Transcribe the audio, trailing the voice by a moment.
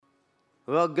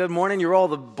Well, good morning. You're all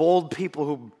the bold people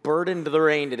who burdened the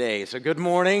rain today. So good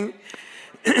morning.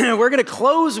 We're going to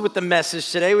close with the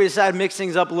message today. We decided to mix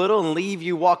things up a little and leave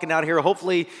you walking out here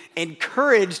hopefully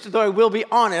encouraged, though I will be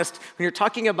honest, when you're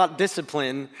talking about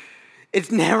discipline, it's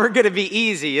never going to be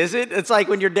easy, is it? It's like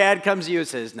when your dad comes to you and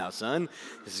says, "Now, son,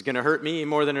 this is going to hurt me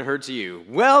more than it hurts you."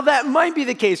 Well, that might be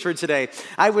the case for today.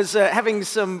 I was having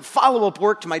some follow-up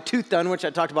work to my tooth done, which I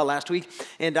talked about last week,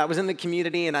 and I was in the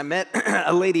community, and I met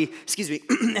a lady,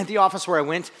 at the office where I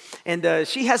went, and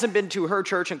she hasn't been to her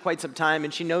church in quite some time,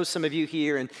 and she knows some of you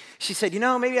here, and she said,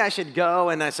 maybe I should go,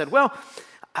 and I said, well,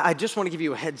 I just want to give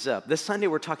you a heads up. This Sunday,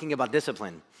 we're talking about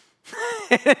discipline.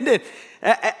 And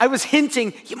I was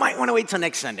hinting, you might want to wait till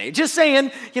next Sunday. Just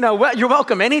saying, you're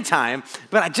welcome anytime,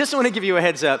 but I just want to give you a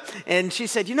heads up. And she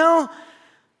said, I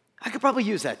could probably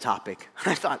use that topic.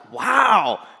 I thought,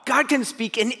 wow, God can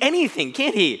speak in anything,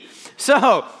 can't he?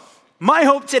 So my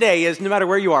hope today is no matter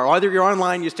where you are, whether you're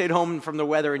online, you stayed home from the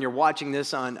weather and you're watching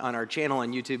this on our channel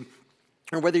on YouTube,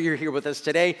 or whether you're here with us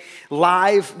today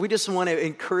live, we just want to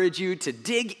encourage you to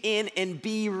dig in and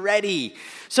be ready.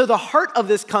 So the heart of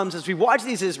this comes as we watch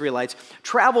these Israelites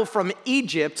travel from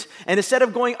Egypt, and instead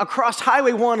of going across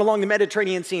Highway 1 along the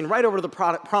Mediterranean Sea and right over to the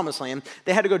Promised Land,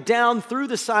 they had to go down through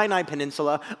the Sinai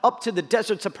Peninsula up to the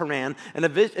deserts of Paran, and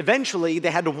eventually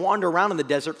they had to wander around in the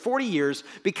desert 40 years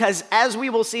because, as we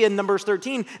will see in Numbers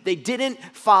 13, they didn't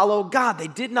follow God. They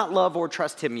did not love or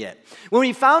trust him yet. When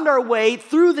we found our way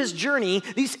through this journey,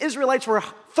 these Israelites were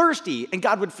thirsty, and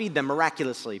God would feed them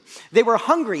miraculously. They were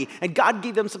hungry, and God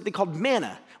gave them something called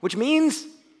manna, which means,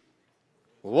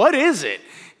 what is it?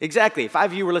 Exactly,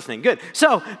 5 of you were listening. Good.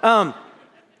 So,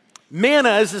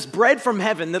 manna is this bread from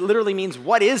heaven that literally means,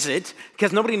 what is it?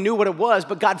 Because nobody knew what it was,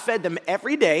 but God fed them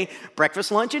every day,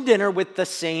 breakfast, lunch, and dinner with the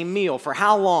same meal. For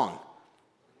how long?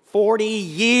 40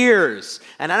 years.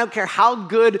 And I don't care how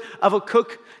good of a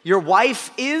cook your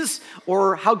wife is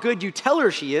or how good you tell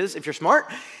her she is, if you're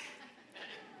smart.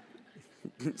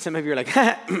 Some of you are like,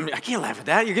 I can't laugh at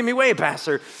that. You're giving me away,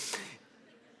 Pastor.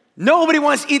 Nobody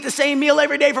wants to eat the same meal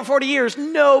every day for 40 years.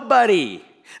 Nobody.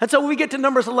 And so when we get to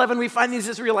Numbers 11, we find these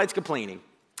Israelites complaining.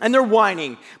 And they're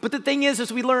whining. But the thing is,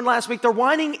 as we learned last week, their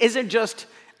whining isn't just,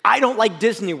 I don't like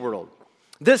Disney World.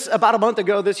 About a month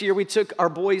ago this year, we took our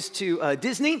boys to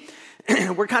Disney.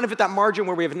 We're kind of at that margin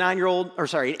where we have an 8-year-old, a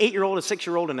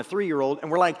 6-year-old, and a 3-year-old.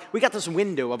 And we're like, we got this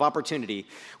window of opportunity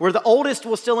where the oldest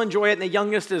will still enjoy it and the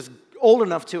youngest is old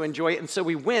enough to enjoy it. And so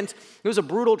we went. It was a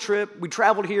brutal trip. We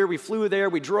traveled here. We flew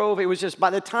there. We drove. It was just, by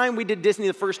the time we did Disney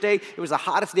the first day, it was the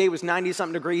hottest day. It was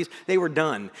 90-something degrees. They were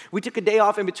done. We took a day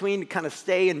off in between to kind of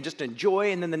stay and just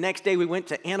enjoy. And then the next day we went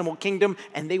to Animal Kingdom,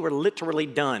 and they were literally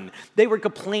done. They were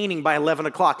complaining by 11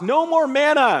 o'clock. No more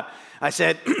manna. I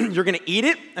said, you're going to eat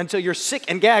it until you're sick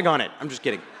and gag on it. I'm just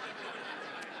kidding.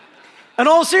 In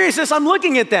all seriousness, I'm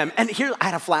looking at them. And here, I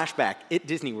had a flashback at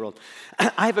Disney World.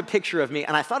 I have a picture of me,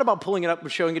 and I thought about pulling it up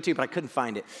and showing it to you, but I couldn't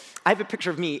find it. I have a picture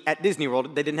of me at Disney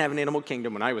World. They didn't have an Animal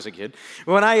Kingdom when I was a kid.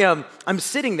 When I'm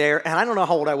sitting there, and I don't know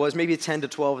how old I was, maybe 10 to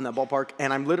 12 in that ballpark,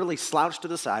 and I'm literally slouched to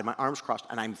the side, my arms crossed,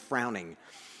 and I'm frowning.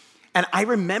 And I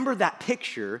remember that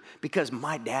picture because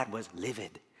my dad was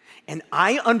livid. And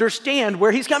I understand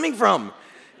where he's coming from.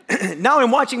 Now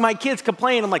I'm watching my kids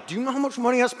complain. I'm like, do you know how much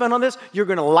money I spent on this? You're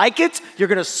going to like it. You're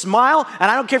going to smile.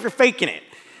 And I don't care if you're faking it.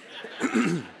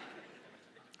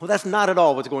 Well, that's not at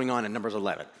all what's going on in Numbers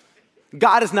 11.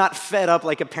 God is not fed up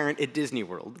like a parent at Disney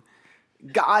World.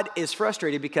 God is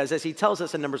frustrated because, as he tells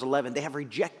us in Numbers 11, they have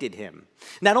rejected him.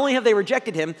 Not only have they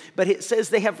rejected him, but it says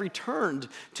they have returned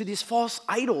to these false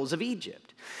idols of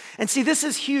Egypt. And see, this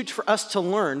is huge for us to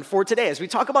learn for today. As we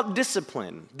talk about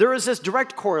discipline, there is this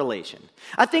direct correlation.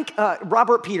 I think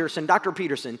Robert Peterson, Dr.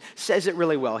 Peterson, says it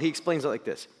really well. He explains it like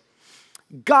this.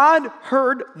 God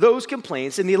heard those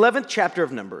complaints in the 11th chapter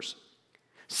of Numbers.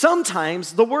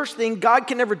 Sometimes the worst thing God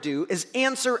can ever do is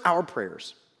answer our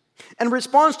prayers. In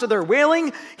response to their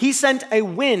wailing, he sent a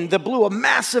wind that blew a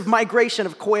massive migration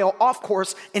of quail off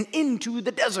course and into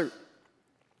the desert.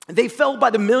 They fell by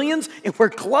the millions and were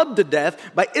clubbed to death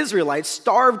by Israelites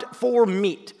starved for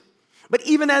meat. But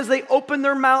even as they opened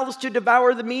their mouths to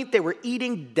devour the meat, they were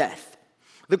eating death.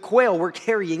 The quail were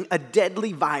carrying a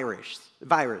deadly virus.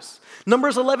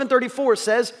 Numbers 11:34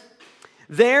 says,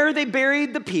 there they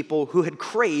buried the people who had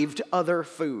craved other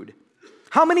food.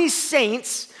 How many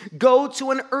saints go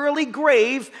to an early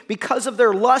grave because of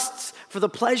their lusts for the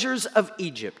pleasures of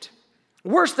Egypt?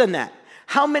 Worse than that,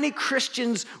 how many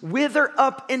Christians wither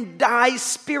up and die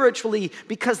spiritually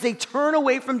because they turn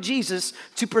away from Jesus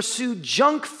to pursue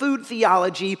junk food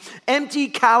theology, empty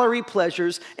calorie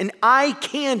pleasures, and eye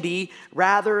candy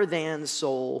rather than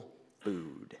soul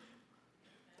food?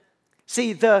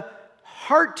 See, the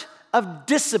heart of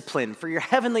discipline for your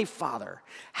heavenly Father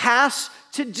has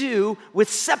to do with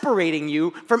separating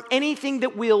you from anything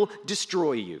that will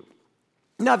destroy you.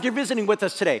 Now, if you're visiting with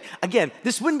us today, again,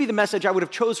 this wouldn't be the message I would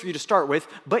have chose for you to start with,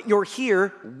 but you're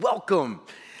here, welcome.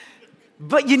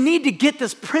 But you need to get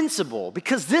this principle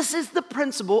because this is the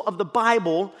principle of the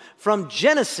Bible from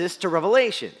Genesis to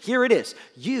Revelation. Here it is.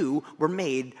 You were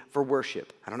made for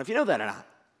worship. I don't know if you know that or not.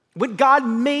 When God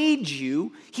made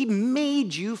you, he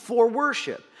made you for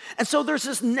worship. And so there's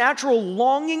this natural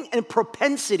longing and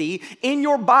propensity in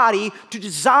your body to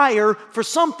desire for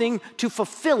something to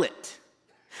fulfill it.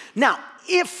 Now,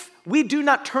 if we do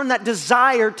not turn that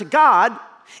desire to God,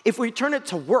 if we turn it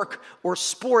to work or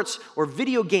sports or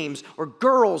video games or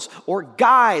girls or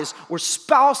guys or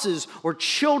spouses or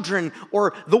children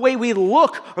or the way we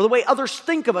look or the way others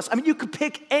think of us, I mean, you could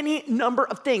pick any number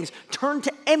of things. Turn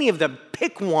to any of them.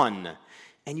 Pick one.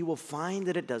 And you will find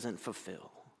that it doesn't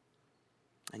fulfill.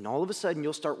 And all of a sudden,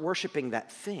 you'll start worshiping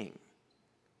that thing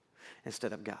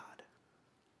instead of God.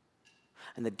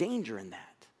 And the danger in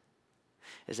that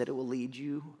is that it will lead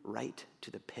you right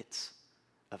to the pits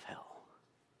of hell.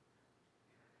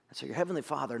 And so your heavenly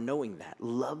Father, knowing that,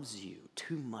 loves you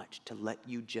too much to let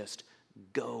you just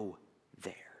go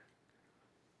there.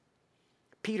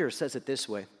 Peter says it this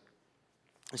way.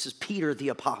 This is Peter the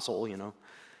apostle,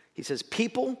 He says,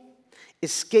 people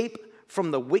escape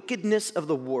from the wickedness of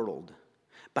the world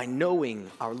by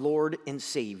knowing our Lord and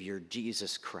Savior,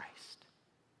 Jesus Christ.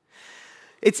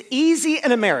 It's easy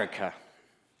in America,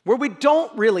 where we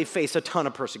don't really face a ton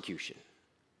of persecution.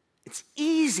 It's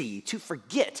easy to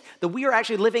forget that we are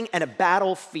actually living in a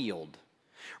battlefield.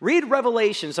 Read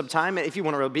Revelation sometime if you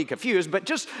want to really be confused, but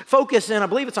just focus in, I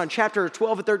believe it's on chapter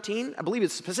 12 and 13. I believe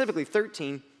it's specifically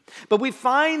 13. But we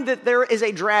find that there is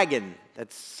a dragon,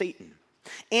 that's Satan,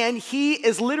 and he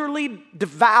is literally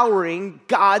devouring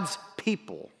God's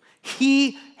people.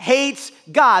 He hates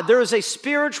God. There is a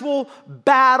spiritual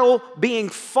battle being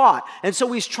fought. And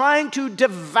so he's trying to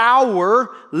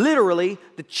devour, literally,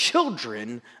 the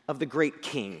children of the great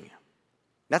king.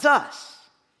 That's us.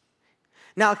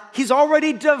 Now, he's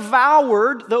already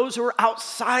devoured those who are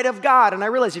outside of God. And I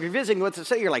realize if you're visiting what to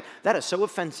say, you're like, that is so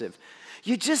offensive.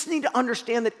 You just need to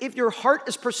understand that if your heart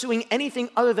is pursuing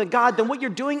anything other than God, then what you're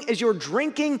doing is you're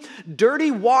drinking dirty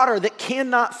water that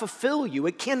cannot fulfill you.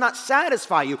 It cannot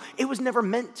satisfy you. It was never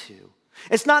meant to.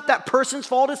 It's not that person's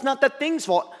fault. It's not that thing's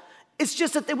fault. It's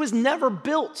just that it was never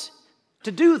built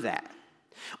to do that.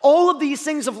 All of these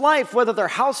things of life, whether they're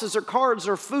houses or cars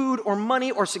or food or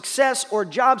money or success or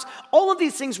jobs, all of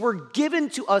these things were given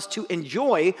to us to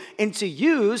enjoy and to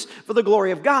use for the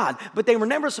glory of God. But they were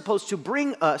never supposed to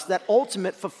bring us that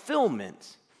ultimate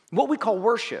fulfillment, what we call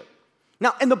worship.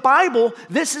 Now, in the Bible,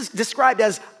 this is described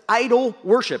as idol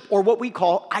worship or what we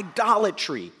call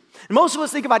idolatry. And most of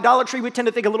us think of idolatry, we tend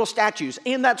to think of little statues,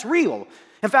 and that's real.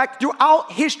 In fact,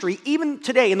 throughout history, even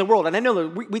today in the world, and I know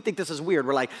that we think this is weird.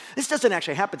 We're like, this doesn't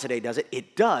actually happen today, does it?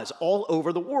 It does, all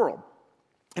over the world.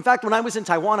 In fact, when I was in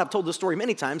Taiwan, I've told this story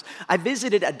many times, I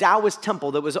visited a Taoist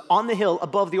temple that was on the hill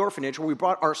above the orphanage where we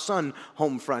brought our son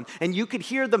home from. And you could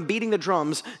hear them beating the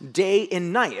drums day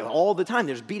and night, all the time.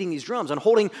 They're just beating these drums and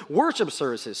holding worship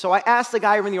services. So I asked the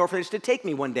guy in the orphanage to take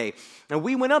me one day. And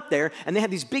we went up there, and they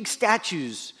had these big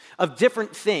statues of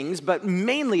different things, but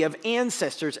mainly of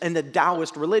ancestors in the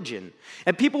Taoist religion.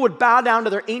 And people would bow down to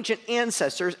their ancient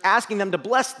ancestors, asking them to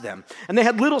bless them. And they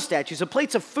had little statues of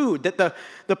plates of food that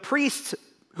the priests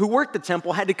who worked the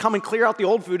temple had to come and clear out the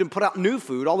old food and put out new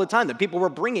food all the time that people were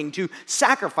bringing to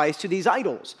sacrifice to these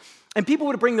idols. And people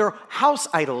would bring their house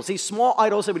idols, these small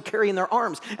idols they would carry in their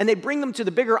arms, and they'd bring them to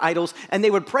the bigger idols, and they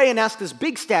would pray and ask this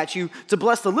big statue to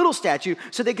bless the little statue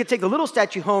so they could take the little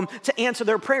statue home to answer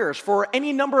their prayers for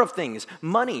any number of things: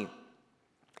 money,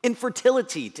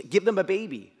 infertility, to give them a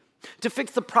baby, to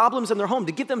fix the problems in their home,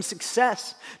 to give them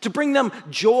success, to bring them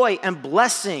joy and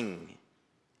blessing.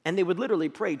 And they would literally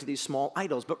pray to these small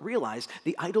idols, but realize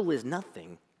the idol is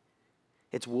nothing.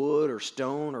 It's wood or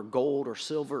stone or gold or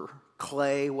silver,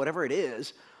 clay, whatever it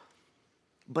is,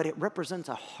 but it represents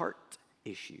a heart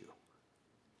issue.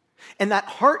 And that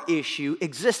heart issue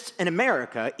exists in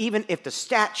America, even if the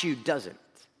statue doesn't.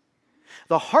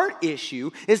 The heart issue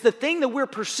is the thing that we're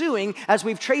pursuing as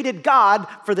we've traded God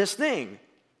for this thing.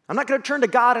 I'm not going to turn to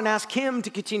God and ask him to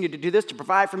continue to do this, to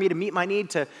provide for me, to meet my need,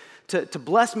 to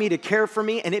bless me, to care for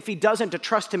me, and if he doesn't, to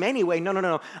trust him anyway.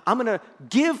 No. I'm going to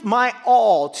give my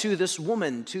all to this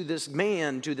woman, to this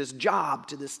man, to this job,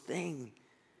 to this thing.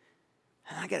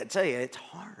 And I got to tell you, it's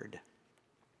hard.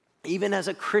 Even as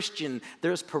a Christian,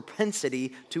 there's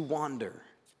propensity to wander.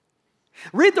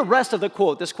 Read the rest of the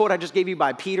quote. This quote I just gave you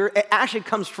by Peter. It actually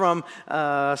comes from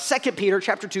 2 Peter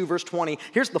chapter 2, verse 20.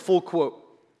 Here's the full quote.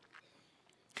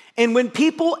 And when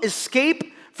people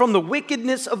escape from the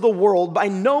wickedness of the world by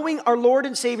knowing our Lord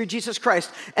and Savior Jesus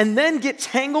Christ, and then get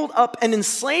tangled up and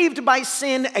enslaved by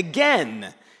sin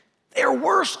again, they're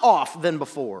worse off than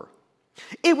before.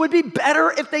 It would be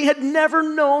better if they had never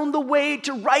known the way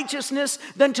to righteousness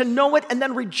than to know it and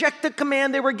then reject the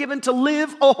command they were given to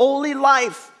live a holy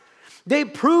life. They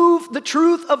prove the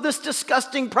truth of this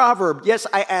disgusting proverb. Yes,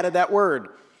 I added that word.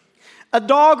 A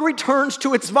dog returns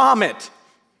to its vomit.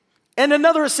 And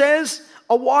another says,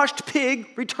 a washed pig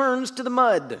returns to the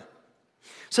mud.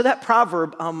 So that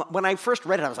proverb, when I first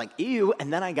read it, I was like, ew,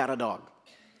 and then I got a dog.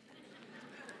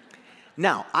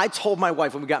 Now, I told my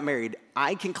wife when we got married,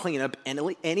 I can clean up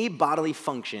any bodily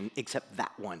function except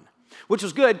that one. Which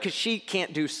was good because she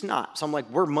can't do snot. So I'm like,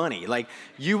 we're money. Like,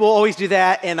 you will always do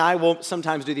that, and I will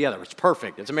sometimes do the other. It's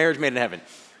perfect. It's a marriage made in heaven.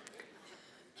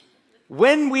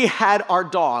 When we had our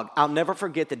dog, I'll never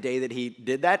forget the day that he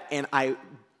did that, and I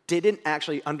didn't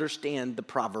actually understand the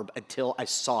proverb until I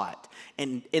saw it.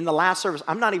 And in the last service,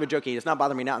 I'm not even joking, it's not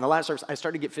bothering me now. In the last service, I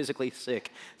started to get physically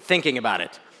sick thinking about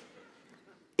it.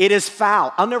 It is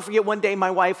foul. I'll never forget one day my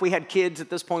wife, we had kids at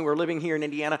this point, we were living here in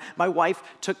Indiana. My wife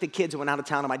took the kids and went out of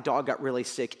town, and my dog got really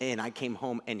sick, and I came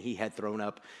home and he had thrown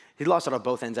up. He lost it on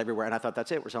both ends everywhere, and I thought,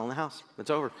 that's it, we're selling the house. It's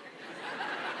over.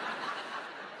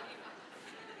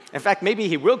 In fact, maybe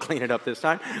he will clean it up this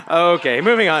time. Okay,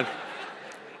 moving on.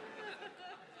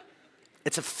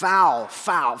 It's a foul,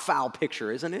 foul, foul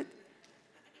picture, isn't it?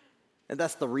 And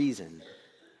that's the reason.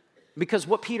 Because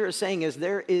what Peter is saying is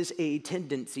there is a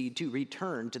tendency to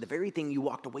return to the very thing you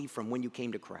walked away from when you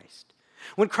came to Christ.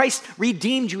 When Christ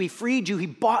redeemed you, he freed you, he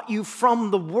bought you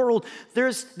from the world,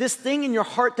 there's this thing in your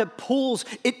heart that pulls,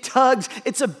 it tugs,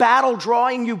 it's a battle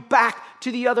drawing you back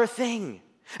to the other thing.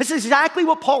 It's exactly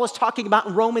what Paul is talking about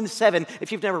in Romans 7.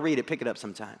 If you've never read it, pick it up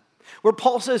sometime. Where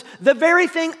Paul says, the very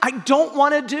thing I don't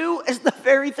want to do is the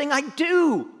very thing I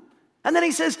do. And then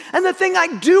he says, and the thing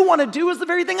I do want to do is the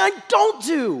very thing I don't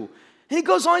do. And he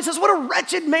goes on, he says, what a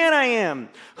wretched man I am.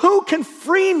 Who can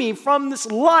free me from this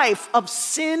life of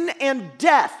sin and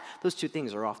death? Those two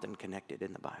things are often connected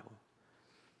in the Bible.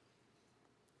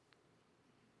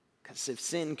 Because if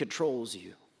sin controls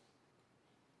you,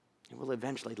 it will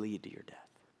eventually lead to your death.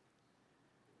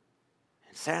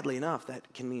 And sadly enough,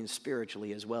 that can mean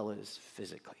spiritually as well as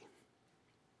physically.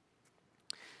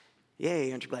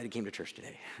 Yay, aren't you glad you came to church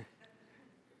today?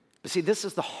 But see, this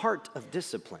is the heart of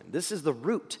discipline. This is the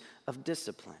root of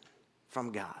discipline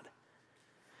from God.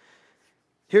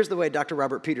 Here's the way Dr.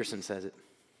 Robert Peterson says it.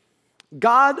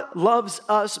 God loves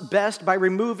us best by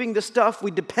removing the stuff we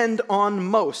depend on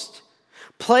most.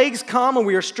 Plagues come when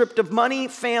we are stripped of money,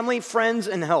 family, friends,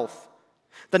 and health.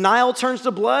 The Nile turns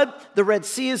to blood, the Red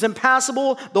Sea is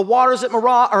impassable, the waters at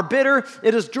Marah are bitter.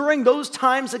 It is during those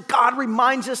times that God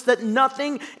reminds us that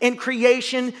nothing in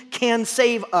creation can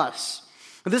save us.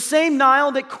 The same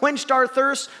Nile that quenched our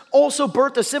thirst also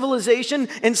birthed a civilization,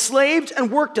 enslaved and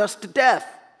worked us to death.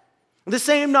 The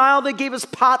same Nile that gave us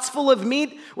pots full of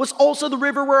meat was also the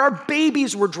river where our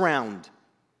babies were drowned.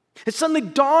 It suddenly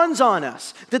dawns on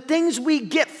us that things we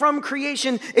get from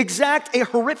creation exact a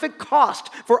horrific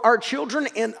cost for our children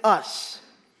and us.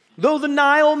 Though the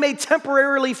Nile may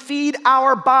temporarily feed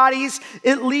our bodies,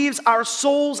 it leaves our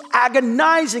souls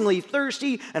agonizingly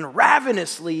thirsty and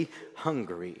ravenously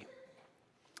hungry.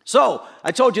 So,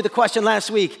 I told you the question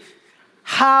last week,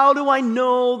 how do I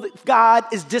know that God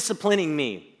is disciplining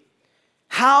me?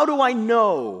 How do I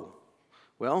know?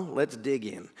 Well, let's dig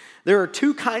in. There are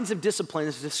two kinds of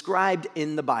disciplines described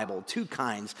in the Bible, two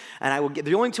kinds. And I will get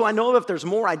the only two I know of. If there's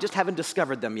more, I just haven't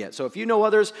discovered them yet. So if you know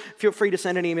others, feel free to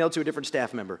send an email to a different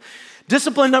staff member.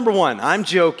 Discipline number one. I'm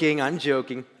joking.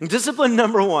 Discipline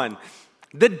number one.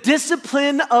 The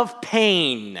discipline of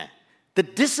pain. The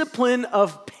discipline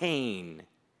of pain.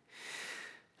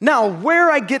 Now, where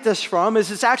I get this from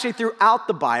is it's actually throughout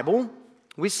the Bible.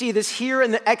 We see this here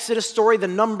in the Exodus story, the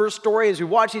Numbers story, as we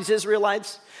watch these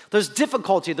Israelites. There's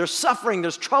difficulty, there's suffering,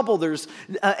 there's trouble,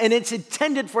 and it's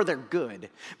intended for their good.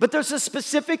 But there's a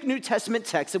specific New Testament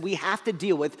text that we have to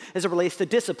deal with as it relates to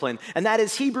discipline, and that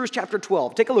is Hebrews chapter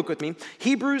 12. Take a look with me.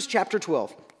 Hebrews chapter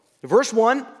 12. Verse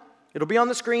 1, it'll be on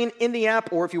the screen in the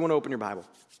app, or if you want to open your Bible.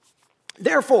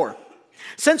 Therefore,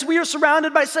 since we are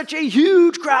surrounded by such a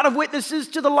huge crowd of witnesses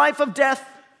to the life of death,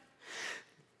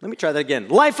 let me try that again.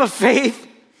 Life of faith,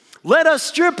 let us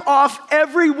strip off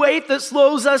every weight that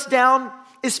slows us down,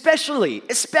 especially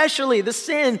the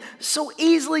sin so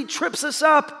easily trips us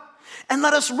up, and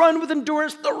let us run with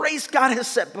endurance the race God has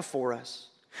set before us.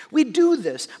 We do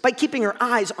this by keeping our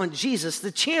eyes on Jesus,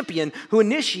 the champion who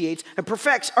initiates and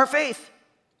perfects our faith.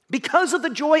 Because of the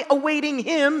joy awaiting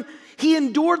him, he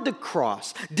endured the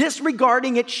cross,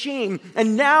 disregarding its shame,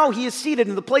 and now he is seated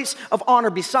in the place of honor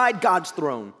beside God's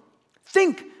throne.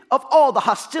 Think of all the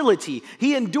hostility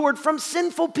he endured from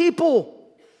sinful people,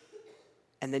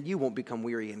 and then you won't become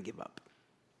weary and give up.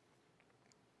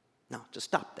 No, just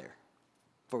stop there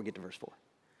before we get to verse 4.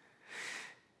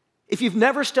 If you've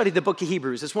never studied the book of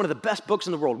Hebrews, it's one of the best books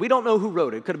in the world. We don't know who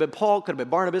wrote it. It could have been Paul, could have been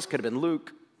Barnabas, could have been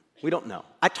Luke. We don't know.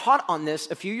 I taught on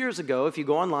this a few years ago. If you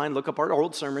go online, look up our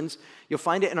old sermons, you'll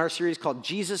find it in our series called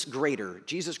Jesus Greater,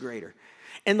 Jesus Greater.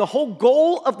 And the whole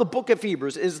goal of the book of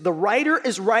Hebrews is the writer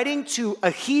is writing to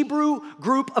a Hebrew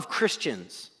group of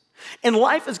Christians. And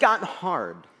life has gotten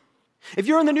hard. If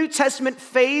you're in the New Testament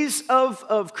phase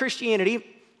of Christianity,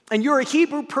 and you're a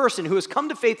Hebrew person who has come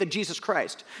to faith in Jesus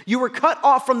Christ, you were cut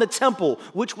off from the temple,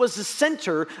 which was the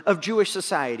center of Jewish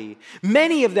society.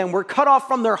 Many of them were cut off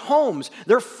from their homes,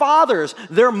 their fathers,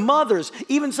 their mothers,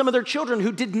 even some of their children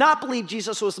who did not believe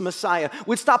Jesus was the Messiah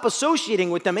would stop associating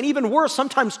with them, and even worse,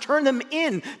 sometimes turn them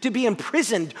in to be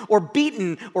imprisoned or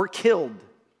beaten or killed.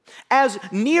 As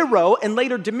Nero and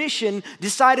later Domitian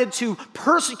decided to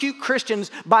persecute Christians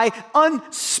by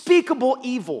unspeakable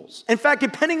evils. In fact,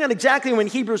 depending on exactly when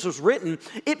Hebrews was written,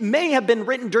 it may have been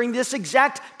written during this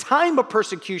exact time of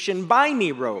persecution by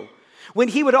Nero, when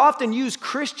he would often use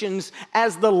Christians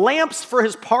as the lamps for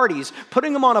his parties,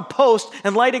 putting them on a post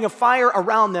and lighting a fire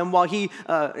around them while he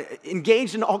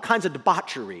engaged in all kinds of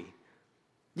debauchery.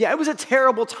 Yeah, it was a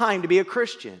terrible time to be a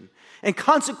Christian. And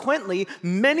consequently,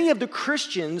 many of the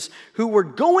Christians who were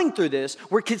going through this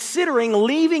were considering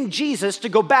leaving Jesus to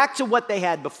go back to what they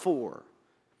had before.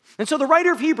 And so the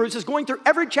writer of Hebrews is going through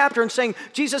every chapter and saying,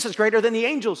 Jesus is greater than the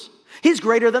angels. He's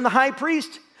greater than the high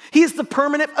priest. He is the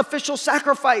permanent official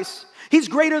sacrifice. He's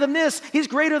greater than this. He's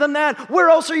greater than that. Where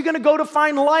else are you going to go to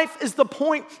find life is the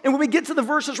point. And when we get to the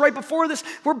verses right before this,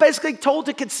 we're basically told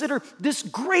to consider this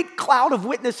great cloud of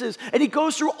witnesses. And he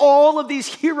goes through all of these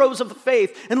heroes of the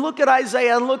faith. And look at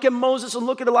Isaiah, and look at Moses, and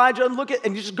look at Elijah,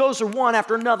 and he just goes through one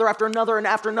after another, after another, and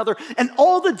after another, and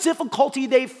all the difficulty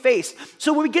they faced.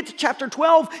 So when we get to chapter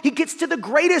 12, he gets to the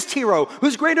greatest hero,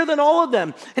 who's greater than all of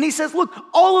them. And he says, look,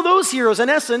 all of those heroes, in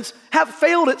essence, have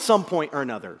failed at some point or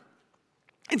another.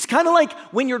 It's kind of like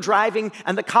when you're driving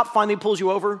and the cop finally pulls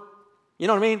you over. You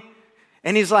know what I mean?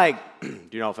 And he's like, do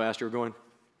you know how fast you were going?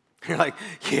 You're like,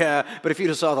 yeah, but if you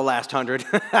just saw the last 100.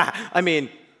 I mean,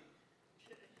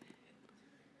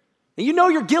 you know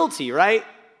you're guilty, right?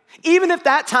 Even if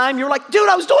that time you're like, dude,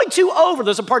 I was doing 2 over.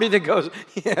 There's a party that goes,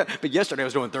 yeah, but yesterday I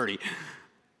was doing 30.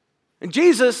 And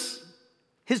Jesus,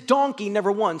 his donkey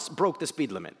never once broke the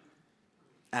speed limit.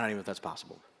 I don't even know if that's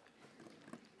possible.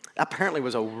 Apparently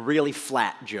was a really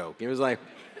flat joke. It was like,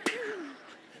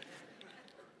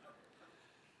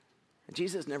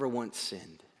 Jesus never once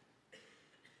sinned.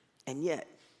 And yet,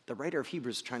 the writer of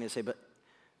Hebrews is trying to say, but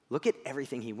look at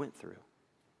everything he went through.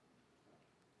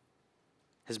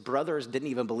 His brothers didn't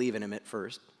even believe in him at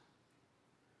first.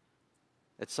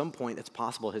 At some point, it's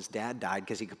possible his dad died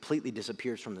because he completely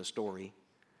disappears from the story.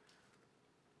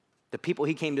 The people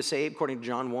he came to save, according to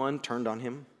John 1, turned on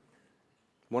him.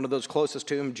 One of those closest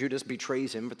to him, Judas,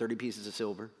 betrays him for 30 pieces of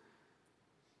silver.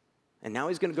 And now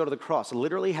he's going to go to the cross,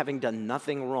 literally having done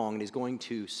nothing wrong, and he's going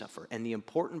to suffer. And the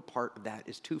important part of that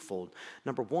is twofold.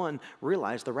 Number one,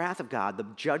 realize the wrath of God, the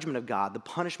judgment of God, the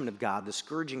punishment of God, the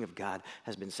scourging of God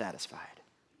has been satisfied.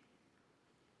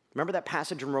 Remember that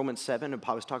passage in Romans 7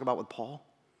 I was talking about with Paul?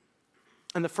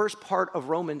 In the first part of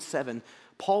Romans 7,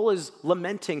 Paul is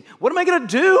lamenting, what am I going to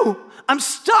do? I'm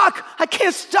stuck. I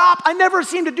can't stop. I never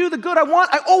seem to do the good I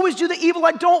want. I always do the evil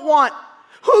I don't want.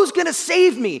 Who's going to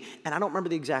save me? And I don't remember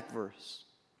the exact verse,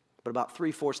 but about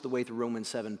 3/4 of the way through Romans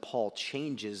 7, Paul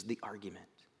changes the argument.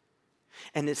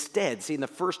 And instead, see, in the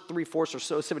first 3/4 or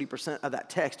so, 70% of that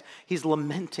text, he's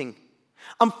lamenting.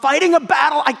 I'm fighting a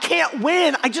battle I can't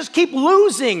win. I just keep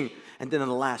losing. And then in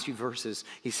the last few verses,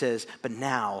 he says, but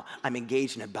now I'm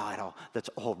engaged in a battle that's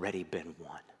already been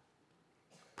won.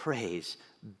 Praise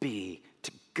be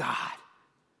to God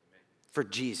for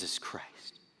Jesus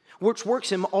Christ, which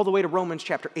works him all the way to Romans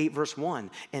chapter 8, verse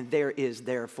 1. And there is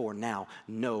therefore now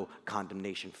no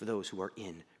condemnation for those who are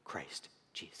in Christ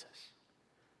Jesus.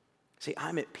 See,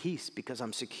 I'm at peace because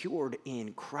I'm secured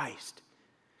in Christ.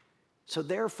 So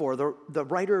therefore, the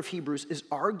writer of Hebrews is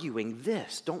arguing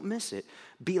this. Don't miss it.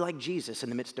 Be like Jesus in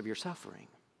the midst of your suffering.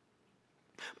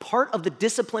 Part of the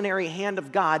disciplinary hand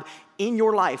of God in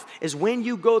your life is when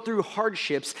you go through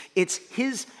hardships, it's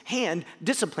his hand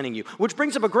disciplining you. Which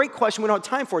brings up a great question we don't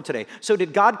have time for today. So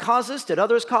did God cause this? Did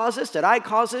others cause this? Did I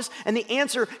cause this? And the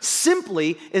answer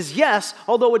simply is yes,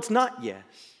 although it's not yes.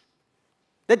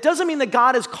 That doesn't mean that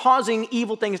God is causing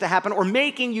evil things to happen or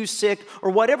making you sick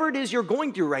or whatever it is you're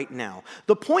going through right now.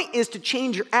 The point is to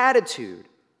change your attitude.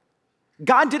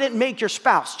 God didn't make your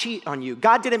spouse cheat on you.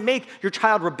 God didn't make your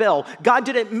child rebel. God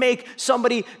didn't make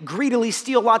somebody greedily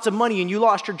steal lots of money and you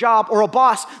lost your job, or a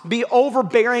boss be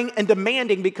overbearing and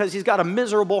demanding because he's got a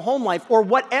miserable home life, or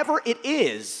whatever it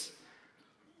is.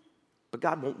 But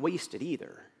God won't waste it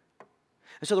either.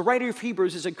 And so the writer of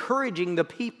Hebrews is encouraging the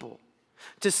people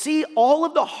to see all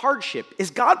of the hardship. Is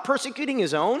God persecuting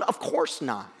his own? Of course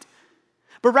not.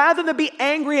 But rather than be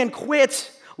angry and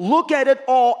quit, look at it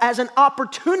all as an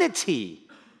opportunity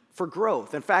for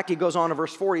growth. In fact, he goes on in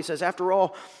verse 4, he says, after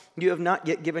all, you have not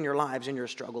yet given your lives in your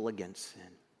struggle against sin.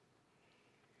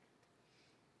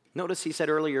 Notice he said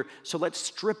earlier, so let's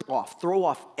strip off, throw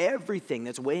off everything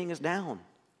that's weighing us down.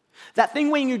 That thing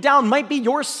weighing you down might be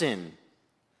your sin.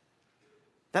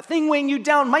 That thing weighing you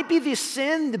down might be the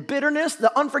sin, the bitterness,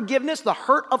 the unforgiveness, the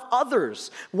hurt of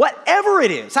others. Whatever it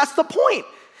is, that's the point.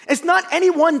 It's not any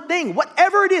one thing.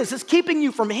 Whatever it is keeping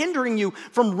you from hindering you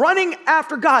from running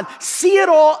after God. See it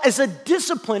all as a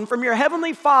discipline from your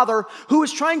heavenly Father who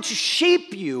is trying to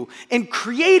shape you and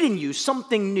create in you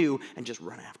something new, and just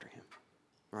run after him.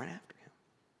 Run after him.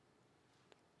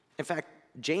 In fact,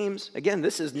 James, again,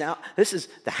 this is the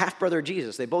half-brother of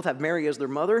Jesus. They both have Mary as their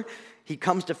mother. He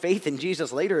comes to faith in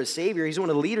Jesus later as Savior. He's one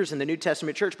of the leaders in the New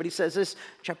Testament church, but he says this,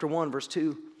 chapter 1, verse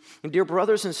 2. And dear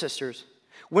brothers and sisters,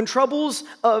 when troubles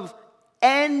of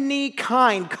any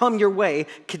kind come your way,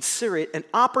 consider it an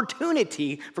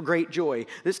opportunity for great joy.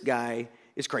 This guy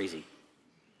is crazy.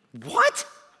 What?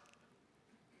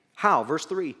 How? Verse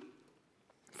 3.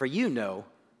 For you know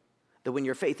that when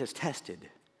your faith is tested,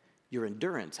 your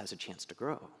endurance has a chance to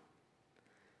grow.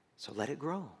 So let it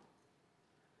grow.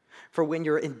 For when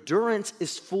your endurance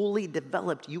is fully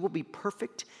developed, you will be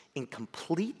perfect and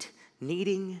complete,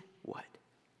 needing what?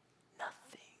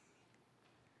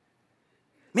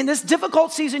 I mean, this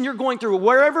difficult season you're going through,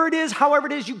 wherever it is, however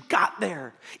it is, you got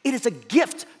there. It is a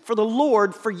gift for the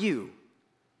Lord for you.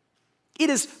 It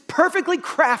is perfectly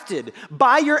crafted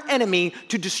by your enemy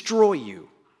to destroy you.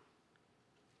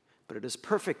 But it is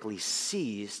perfectly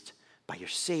seized by your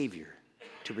Savior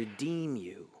to redeem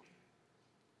you.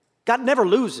 God never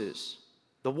loses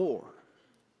the war.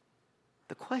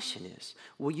 The question is,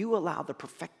 will you allow the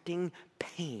perfecting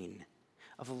pain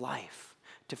of life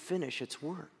to finish its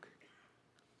work?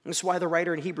 This is why the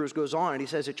writer in Hebrews goes on and he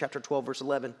says in chapter 12, verse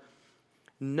 11,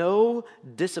 no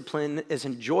discipline is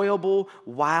enjoyable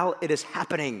while it is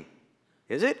happening.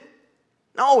 Is it?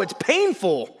 No, it's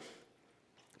painful.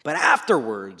 But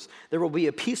afterwards, there will be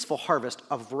a peaceful harvest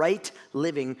of right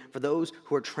living for those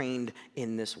who are trained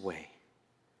in this way.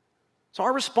 So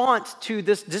our response to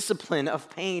this discipline of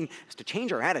pain is to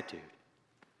change our attitude.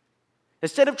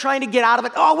 Instead of trying to get out of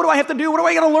it, oh, what do I have to do? What do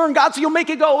I got to learn, God, so you'll make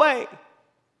it go away?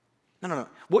 No.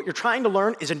 What you're trying to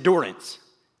learn is endurance.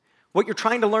 What you're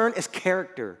trying to learn is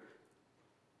character.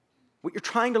 What you're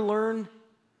trying to learn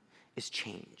is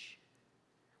change.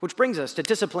 Which brings us to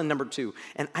discipline number 2.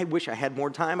 And I wish I had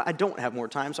more time. I don't have more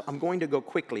time, so I'm going to go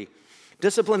quickly.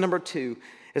 Discipline number 2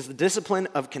 is the discipline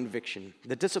of conviction.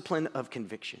 The discipline of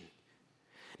conviction.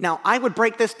 Now, I would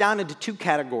break this down into two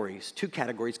categories,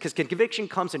 because conviction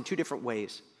comes in two different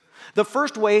ways. The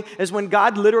first way is when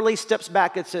God literally steps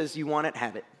back and says, you want it,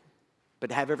 have it.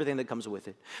 But have everything that comes with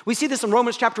it. We see this in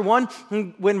Romans chapter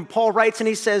 1 when Paul writes and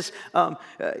he says,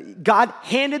 God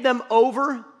handed them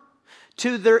over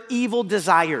to their evil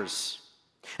desires.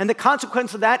 And the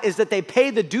consequence of that is that they pay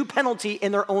the due penalty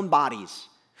in their own bodies.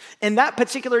 In that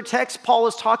particular text, Paul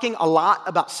is talking a lot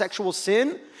about sexual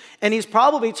sin, and he's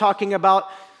probably talking about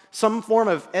some form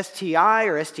of STI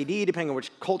or STD, depending on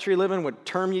which culture you live in, what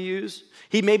term you use.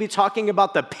 He may be talking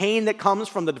about the pain that comes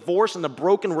from the divorce and the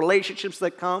broken relationships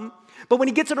that come. But when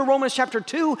he gets into Romans chapter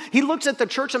 2, he looks at the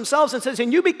church themselves and says,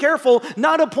 and you be careful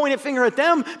not to point a finger at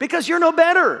them because you're no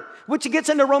better. Which he gets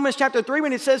into Romans chapter 3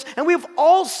 when he says, and we have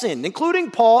all sinned,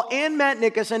 including Paul and Matt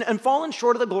Nickerson, and fallen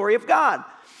short of the glory of God.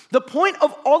 The point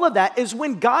of all of that is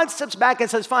when God steps back and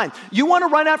says, fine, you want to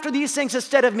run after these things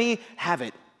instead of me? Have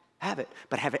it,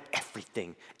 but have it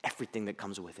everything that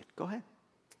comes with it. Go ahead.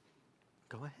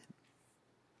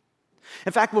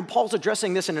 In fact, when Paul's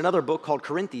addressing this in another book called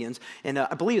Corinthians, and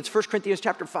I believe it's 1 Corinthians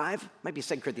chapter 5, might be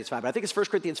 2 Corinthians 5, but I think it's 1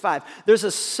 Corinthians 5, there's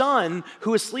a son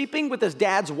who is sleeping with his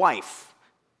dad's wife.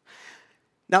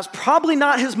 Now, it's probably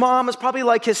not his mom. It's probably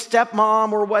like his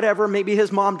stepmom or whatever. Maybe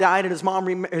his mom died and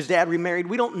his dad remarried.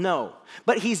 We don't know.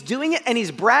 But he's doing it and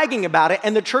he's bragging about it.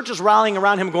 And the church is rallying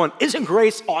around him going, isn't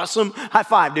grace awesome? High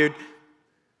five, dude.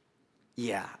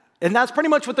 Yeah. And that's pretty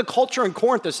much what the culture in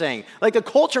Corinth is saying. Like the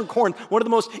culture in Corinth, one of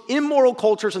the most immoral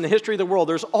cultures in the history of the world.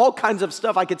 There's all kinds of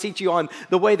stuff I could teach you on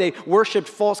the way they worshiped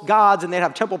false gods and they'd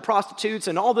have temple prostitutes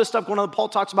and all this stuff going on that Paul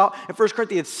talks about in 1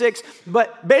 Corinthians 6.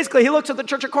 But basically he looks at the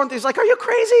church of Corinth and he's like, are you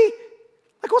crazy?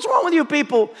 Like, what's wrong with you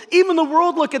people? Even the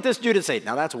world look at this dude and say,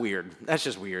 now that's weird. That's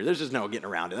just weird. There's just no getting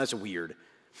around it. That's weird.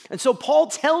 And so Paul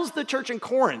tells the church in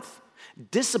Corinth,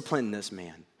 discipline this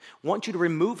man. I want you to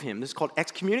remove him. This is called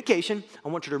excommunication. I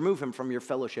want you to remove him from your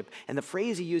fellowship. And the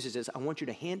phrase he uses is, I want you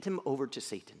to hand him over to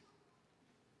Satan.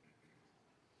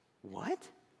 What?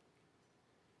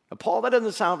 Now, Paul, that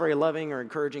doesn't sound very loving or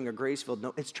encouraging or grace-filled.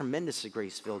 No, it's tremendously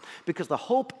grace-filled because the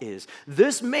hope is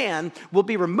this man will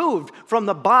be removed from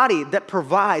the body that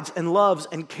provides and loves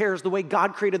and cares the way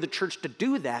God created the church to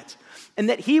do that, and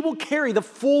that he will carry the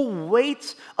full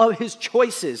weight of his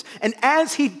choices. And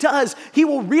as he does, he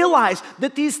will realize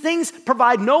that these things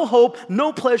provide no hope,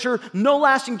 no pleasure, no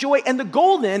lasting joy. And the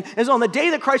goal then is on the day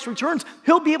that Christ returns,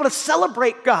 he'll be able to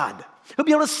celebrate God. He'll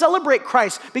be able to celebrate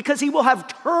Christ because he will have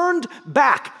turned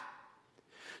back.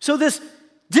 So this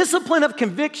discipline of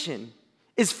conviction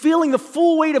is feeling the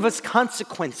full weight of its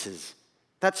consequences.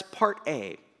 That's part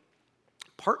A.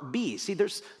 Part B, see,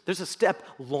 there's a step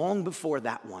long before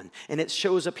that one, and it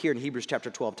shows up here in Hebrews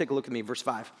chapter 12. Take a look at me, verse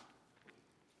 5.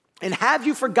 And have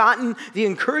you forgotten the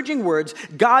encouraging words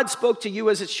God spoke to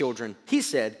you as his children? He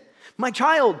said, my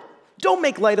child, don't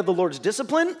make light of the Lord's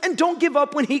discipline, and don't give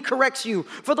up when he corrects you.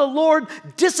 For the Lord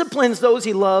disciplines those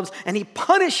he loves, and he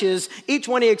punishes each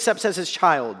one he accepts as his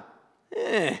child.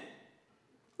 That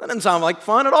doesn't sound like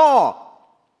fun at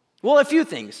all. Well, a few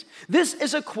things. This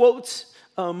is a quote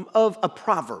of a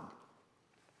proverb.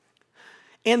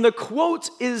 And the quote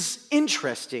is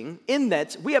interesting in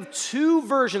that we have two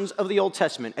versions of the Old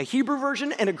Testament, a Hebrew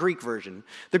version and a Greek version.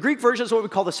 The Greek version is what we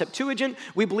call the Septuagint.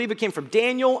 We believe it came from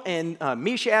Daniel and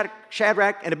Meshach,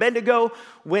 Shadrach, and Abednego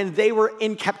when they were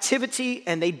in captivity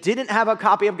and they didn't have a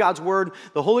copy of God's word.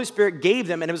 The Holy Spirit gave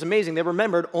them, and it was amazing. They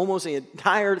remembered almost the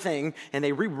entire thing, and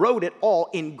they rewrote it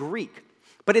all in Greek.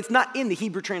 But it's not in the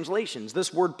Hebrew translations,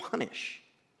 this word punish.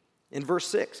 In verse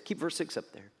 6, keep verse 6 up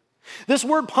there. This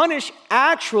word punish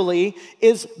actually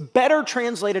is better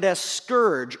translated as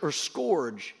scourge or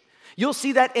scourge. You'll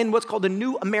see that in what's called the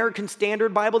New American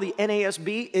Standard Bible, the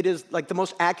NASB. It is like the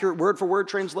most accurate word-for-word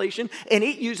translation, and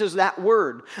it uses that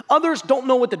word. Others don't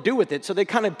know what to do with it, so they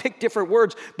kind of pick different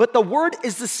words, but the word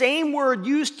is the same word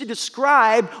used to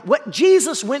describe what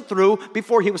Jesus went through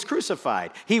before he was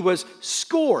crucified. He was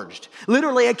scourged,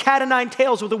 literally a cat o' nine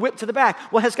tails with a whip to the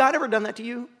back. Well, has God ever done that to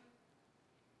you?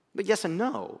 But yes and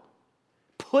no.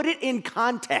 Put it in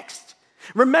context.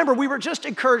 Remember, we were just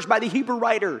encouraged by the Hebrew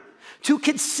writer to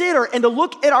consider and to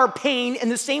look at our pain in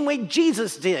the same way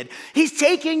Jesus did. He's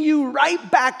taking you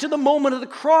right back to the moment of the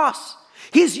cross.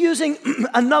 He's using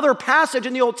another passage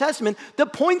in the Old Testament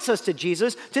that points us to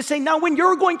Jesus to say, now when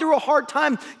you're going through a hard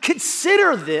time,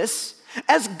 consider this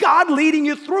as God leading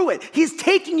you through it. He's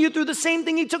taking you through the same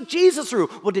thing he took Jesus through.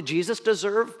 Well, did Jesus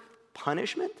deserve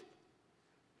punishment?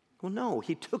 Well, no,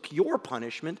 he took your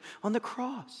punishment on the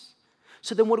cross.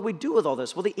 So then what do we do with all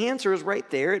this? Well, the answer is right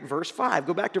there at verse 5.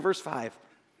 Go back to verse 5.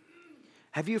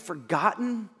 Have you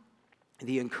forgotten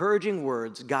the encouraging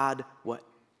words God, what?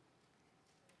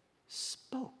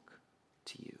 Spoke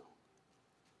to you.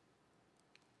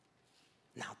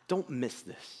 Now, don't miss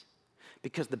this.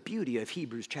 Because the beauty of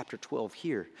Hebrews chapter 12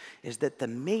 here is that the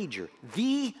major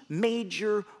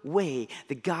way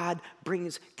that God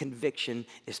brings conviction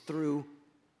is through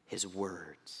his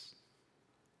words.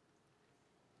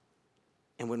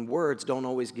 And when words don't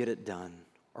always get it done,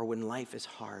 or when life is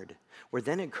hard, we're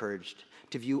then encouraged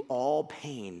to view all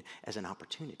pain as an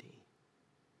opportunity.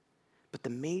 But the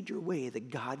major way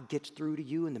that God gets through to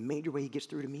you and the major way he gets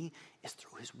through to me is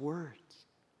through his words.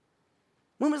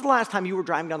 When was the last time you were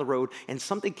driving down the road and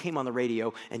something came on the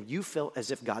radio and you felt as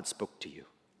if God spoke to you?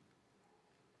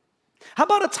 How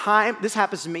about a time, this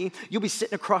happens to me, you'll be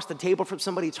sitting across the table from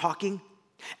somebody talking,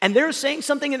 and they're saying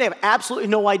something and they have absolutely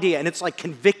no idea, and it's like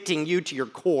convicting you to your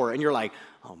core, and you're like,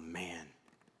 oh man,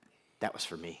 that was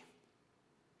for me.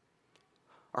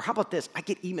 Or how about this? I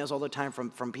get emails all the time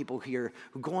from people here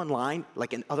who go online,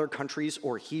 like in other countries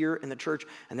or here in the church,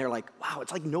 and they're like, wow,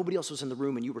 it's like nobody else was in the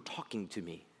room and you were talking to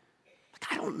me.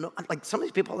 Like, I don't know, like some of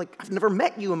these people, like, I've never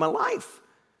met you in my life.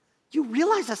 You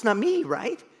realize that's not me,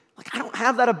 right? Like, I don't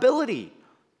have that ability.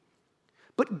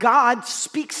 But God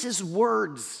speaks his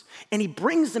words, and he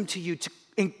brings them to you to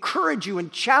encourage you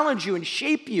and challenge you and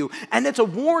shape you. And it's a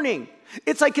warning.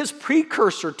 It's like his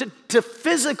precursor to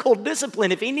physical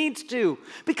discipline if he needs to,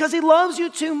 because he loves you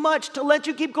too much to let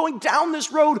you keep going down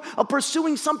this road of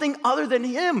pursuing something other than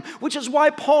him, which is why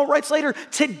Paul writes later,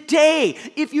 today,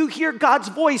 if you hear God's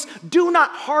voice, do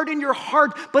not harden your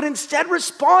heart, but instead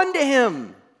respond to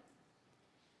him.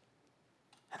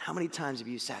 And how many times have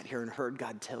you sat here and heard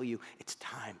God tell you, it's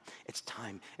time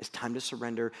to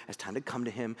surrender, it's time to come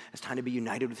to him, it's time to be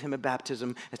united with him at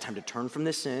baptism, it's time to turn from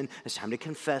this sin, it's time to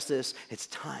confess this, it's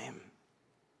time.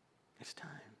 It's time.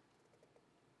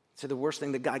 So the worst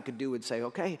thing that God could do would say,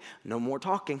 okay, no more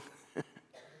talking.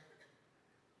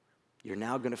 You're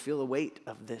now going to feel the weight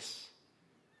of this.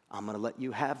 I'm going to let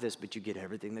you have this, but you get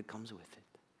everything that comes with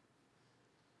it.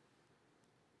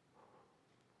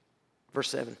 Verse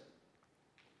 7.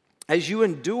 As you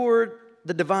endure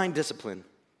the divine discipline,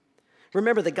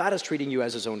 remember that God is treating you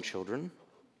as his own children.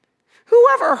 Who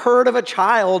ever heard of a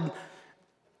child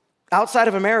outside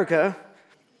of America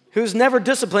who's never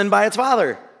disciplined by its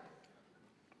father?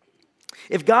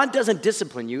 If God doesn't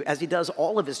discipline you as he does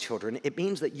all of his children, it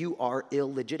means that you are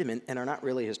illegitimate and are not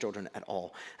really his children at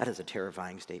all. That is a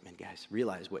terrifying statement, guys.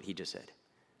 Realize what he just said.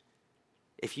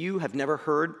 If you have never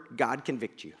heard God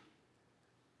convict you,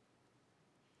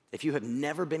 if you have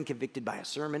never been convicted by a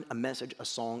sermon, a message, a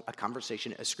song, a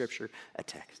conversation, a scripture, a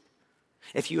text,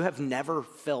 if you have never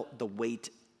felt the weight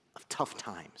of tough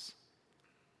times,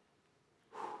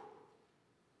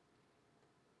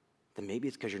 then maybe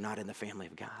it's because you're not in the family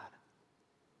of God.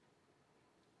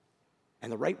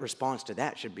 And the right response to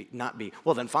that should be not be,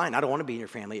 well, then fine, I don't want to be in your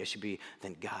family. It should be,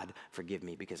 then God, forgive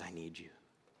me because I need you.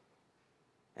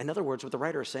 In other words, what the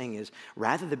writer is saying is,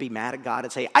 rather than be mad at God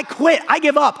and say, I quit, I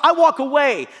give up, I walk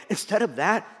away, instead of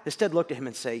that, instead look to him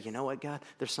and say, you know what, God,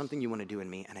 there's something you want to do in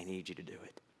me, and I need you to do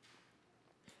it.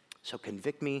 So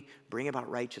convict me, bring about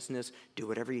righteousness, do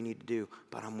whatever you need to do,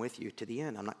 but I'm with you to the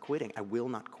end. I'm not quitting. I will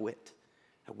not quit.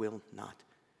 I will not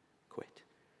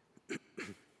quit.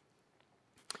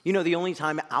 You know, the only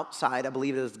time outside, I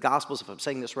believe it is the Gospels, if I'm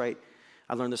saying this right,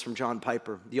 I learned this from John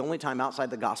Piper. The only time outside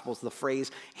the Gospels the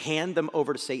phrase, hand them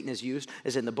over to Satan is used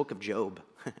is in the book of Job.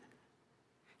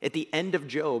 At the end of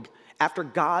Job, after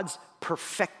God's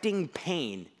perfecting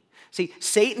pain. See,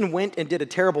 Satan went and did a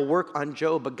terrible work on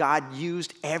Job, but God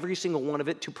used every single one of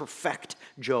it to perfect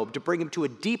Job, to bring him to a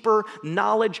deeper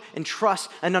knowledge and trust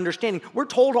and understanding. We're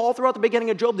told all throughout the beginning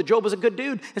of Job that Job was a good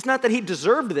dude. It's not that he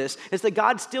deserved this. It's that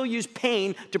God still used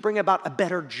pain to bring about a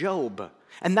better Job.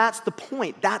 And that's the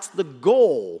point. That's the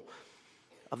goal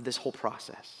of this whole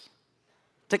process.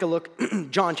 Take a look,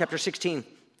 John chapter 16,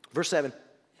 verse 7.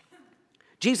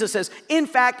 Jesus says, in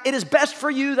fact, it is best for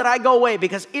you that I go away,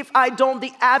 because if I don't,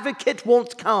 the advocate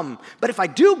won't come. But if I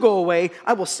do go away,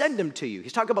 I will send him to you.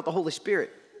 He's talking about the Holy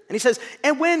Spirit. And he says,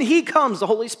 and when he comes, the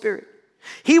Holy Spirit,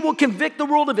 he will convict the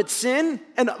world of its sin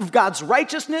and of God's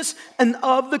righteousness and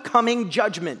of the coming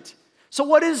judgment. So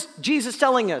what is Jesus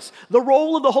telling us? The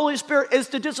role of the Holy Spirit is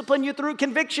to discipline you through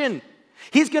conviction.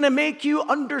 He's going to make you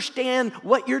understand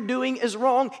what you're doing is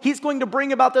wrong. He's going to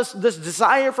bring about this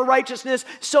desire for righteousness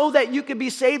so that you can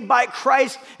be saved by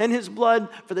Christ and his blood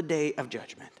for the day of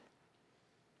judgment.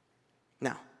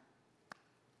 Now,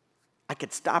 I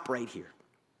could stop right here,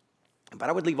 but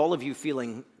I would leave all of you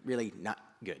feeling really not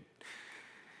good.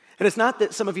 And it's not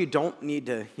that some of you don't need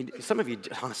to, some of you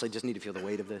honestly just need to feel the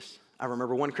weight of this. I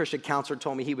remember one Christian counselor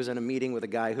told me he was in a meeting with a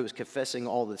guy who was confessing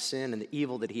all the sin and the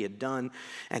evil that he had done,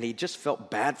 and he just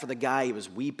felt bad for the guy. He was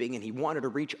weeping, and he wanted to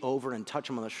reach over and touch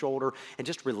him on the shoulder and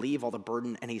just relieve all the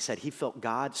burden. And he said he felt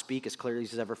God speak as clearly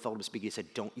as he's ever felt him speak. He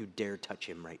said, don't you dare touch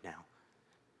him right now.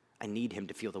 I need him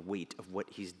to feel the weight of what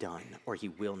he's done, or he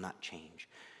will not change.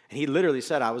 And he literally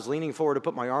said, I was leaning forward to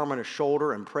put my arm on his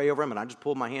shoulder and pray over him, and I just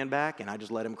pulled my hand back, and I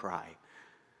just let him cry.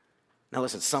 Now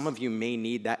listen, some of you may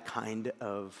need that kind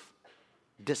of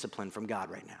discipline from God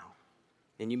right now.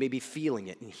 And you may be feeling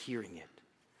it and hearing it.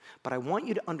 But I want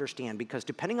you to understand, because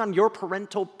depending on your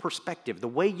parental perspective, the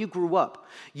way you grew up,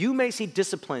 you may see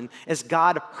discipline as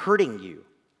God hurting you.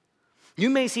 You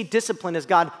may see discipline as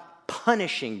God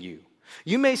punishing you.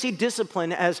 You may see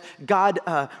discipline as God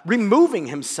removing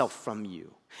himself from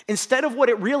you. Instead of what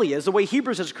it really is, the way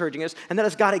Hebrews is encouraging us, and that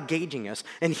is God engaging us.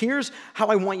 And here's how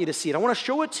I want you to see it. I want to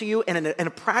show it to you in a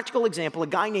practical example, a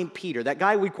guy named Peter, that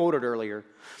guy we quoted earlier.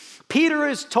 Peter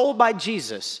is told by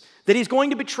Jesus that he's going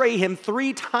to betray him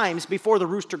 3 times before the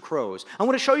rooster crows. I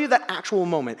want to show you that actual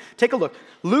moment. Take a look.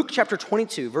 Luke chapter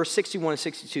 22, verse 61 and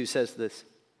 62 says this.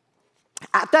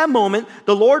 At that moment,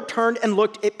 the Lord turned and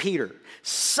looked at Peter.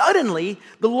 Suddenly,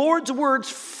 the Lord's words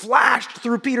flashed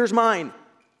through Peter's mind.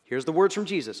 Here's the words from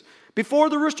Jesus. Before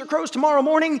the rooster crows tomorrow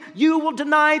morning, you will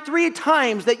deny 3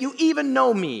 times that you even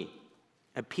know me.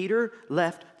 And Peter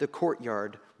left the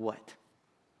courtyard, what?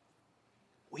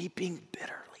 Weeping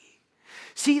bitterly.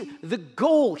 See, the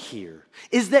goal here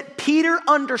is that Peter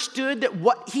understood that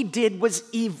what he did was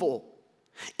evil.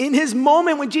 In his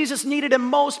moment when Jesus needed him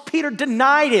most, Peter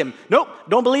denied him. Nope,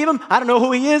 don't believe him. I don't know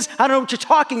who he is. I don't know what you're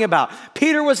talking about.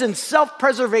 Peter was in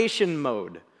self-preservation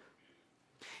mode.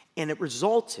 And it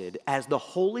resulted, as the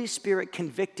Holy Spirit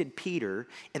convicted Peter,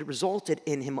 it resulted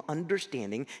in him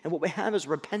understanding, and what we have is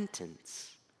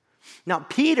repentance. Now,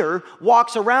 Peter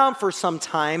walks around for some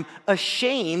time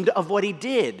ashamed of what he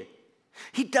did.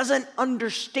 He doesn't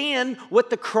understand what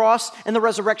the cross and the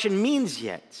resurrection means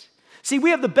yet. See,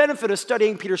 we have the benefit of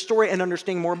studying Peter's story and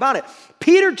understanding more about it.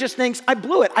 Peter just thinks, I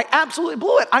blew it. I absolutely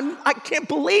blew it. I can't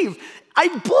believe I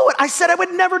blew it. I said I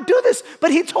would never do this,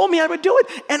 but he told me I would do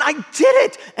it, and I did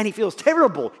it. And he feels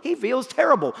terrible. He feels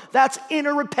terrible. That's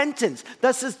inner repentance.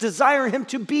 That's his desire him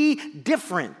to be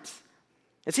different.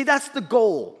 And see, that's the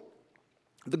goal.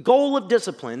 The goal of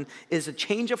discipline is a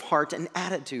change of heart and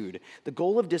attitude. The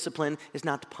goal of discipline is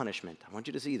not punishment. I want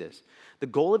you to see this. The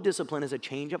goal of discipline is a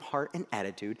change of heart and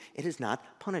attitude. It is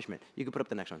not punishment. You can put up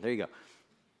the next one. There you go.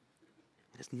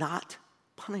 It is not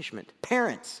punishment.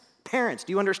 Parents,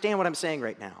 do you understand what I'm saying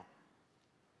right now?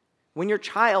 When your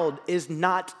child is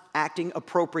not acting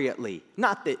appropriately,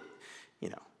 not that,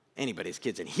 anybody's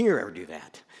kids in here ever do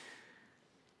that.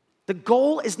 The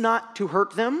goal is not to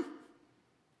hurt them.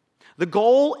 The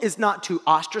goal is not to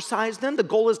ostracize them. The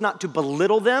goal is not to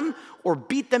belittle them or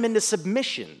beat them into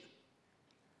submission.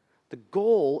 The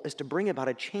goal is to bring about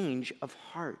a change of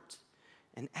heart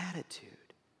and attitude.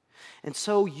 And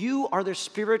so you are their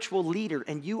spiritual leader,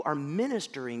 and you are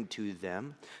ministering to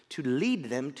them to lead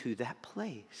them to that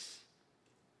place.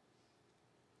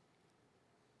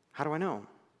 How do I know?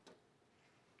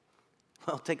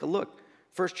 Well, take a look.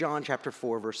 1 John chapter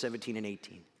 4, verse 17 and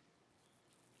 18.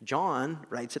 John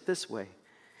writes it this way.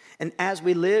 And as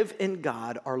we live in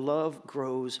God, our love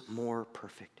grows more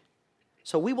perfect.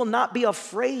 So we will not be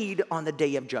afraid on the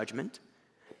day of judgment,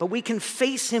 but we can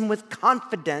face him with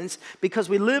confidence because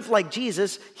we live like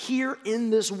Jesus here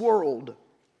in this world.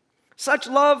 Such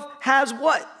love has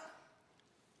what?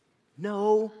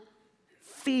 No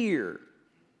fear.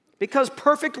 Because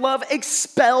perfect love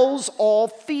expels all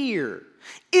fear.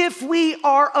 If we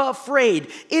are afraid,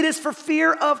 it is for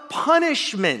fear of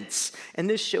punishments. And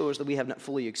this shows that we have not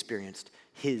fully experienced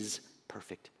his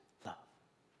perfect love.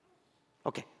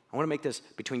 Okay, I want to make this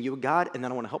between you and God, and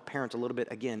then I want to help parents a little bit.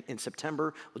 Again, in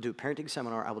September, we'll do a parenting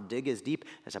seminar. I will dig as deep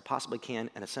as I possibly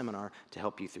can in a seminar to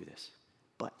help you through this.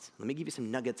 But let me give you some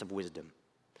nuggets of wisdom.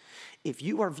 If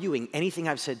you are viewing anything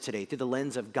I've said today through the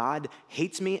lens of God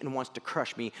hates me and wants to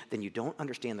crush me, then you don't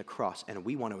understand the cross, and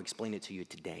we want to explain it to you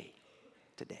today.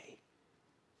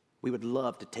 We would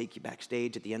love to take you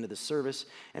backstage at the end of the service.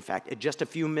 In fact, in just a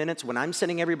few minutes, when I'm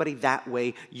sending everybody that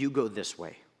way, you go this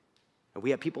way. And we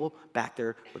have people back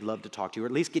there who would love to talk to you, or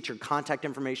at least get your contact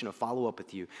information or follow up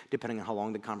with you, depending on how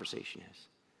long the conversation is.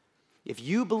 If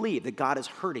you believe that God is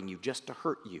hurting you just to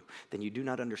hurt you, then you do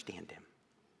not understand him.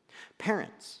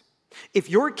 Parents,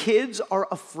 if your kids are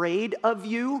afraid of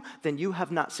you, then you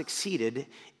have not succeeded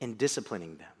in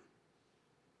disciplining them.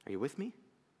 Are you with me?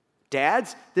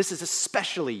 Dads, this is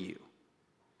especially you.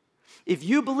 If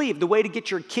you believe the way to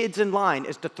get your kids in line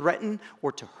is to threaten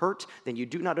or to hurt, then you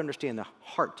do not understand the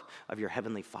heart of your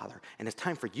heavenly Father. And it's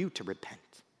time for you to repent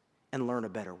and learn a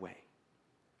better way.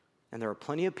 And there are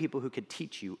plenty of people who could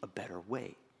teach you a better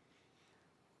way.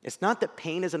 It's not that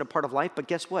pain isn't a part of life, but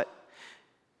guess what?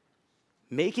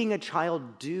 Making a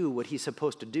child do what he's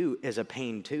supposed to do is a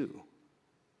pain too.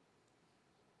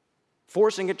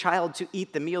 Forcing a child to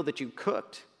eat the meal that you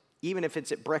cooked, even if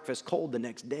it's at breakfast cold the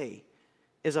next day,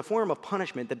 is a form of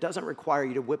punishment that doesn't require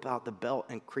you to whip out the belt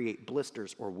and create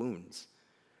blisters or wounds.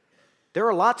 There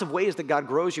are lots of ways that God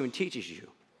grows you and teaches you,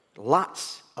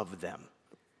 lots of them,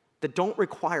 that don't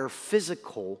require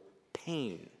physical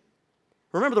pain.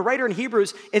 Remember, the writer in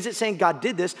Hebrews isn't saying God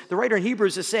did this. The writer in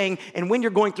Hebrews is saying, and when you're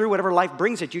going through whatever life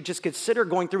brings it, you just consider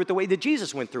going through it the way that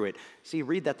Jesus went through it. So you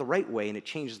read that the right way, and it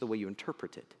changes the way you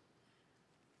interpret it.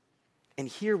 And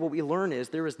here what we learn is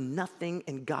there is nothing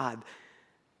in God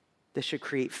that should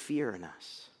create fear in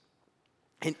us.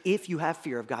 And if you have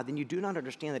fear of God, then you do not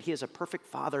understand that he is a perfect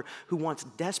Father who wants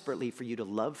desperately for you to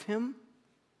love him,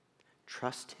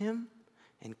 trust him,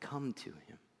 and come to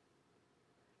him.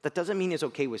 That doesn't mean he's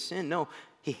okay with sin. No,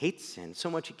 he hates sin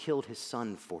so much he killed his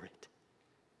son for it.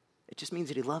 It just means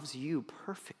that he loves you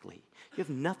perfectly. You have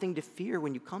nothing to fear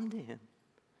when you come to him.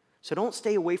 So don't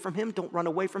stay away from him. Don't run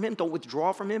away from him. Don't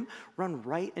withdraw from him. Run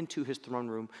right into his throne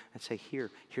room and say,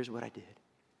 here's what I did.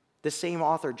 The same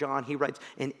author, John, he writes,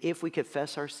 and if we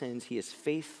confess our sins, he is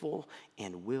faithful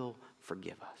and will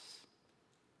forgive us.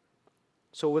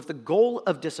 So if the goal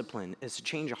of discipline is to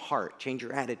change a heart, change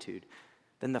your attitude,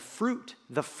 then the fruit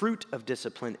of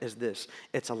discipline is this.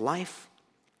 It's a life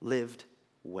lived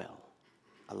well.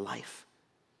 A life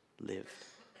lived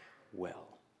well.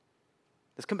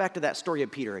 Let's come back to that story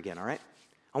of Peter again, all right?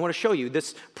 I want to show you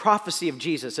this prophecy of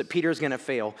Jesus that Peter is going to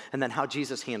fail and then how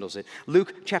Jesus handles it.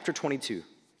 Luke chapter 22,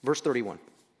 verse 31.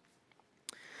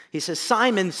 He says,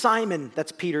 Simon, Simon,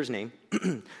 that's Peter's name.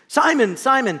 Simon,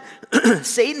 Simon,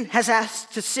 Satan has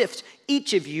asked to sift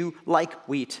each of you like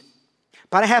wheat.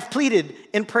 But I have pleaded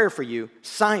in prayer for you,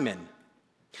 Simon,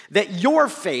 that your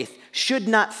faith should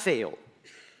not fail,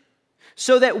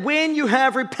 so that when you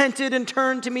have repented and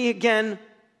turned to me again,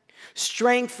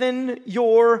 strengthen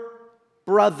your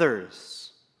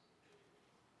brothers.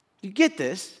 You get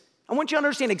this? I want you to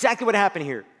understand exactly what happened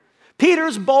here.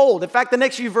 Peter's bold. In fact, the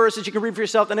next few verses, you can read for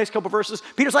yourself, the next couple verses,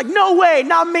 Peter's like, no way,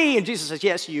 not me. And Jesus says,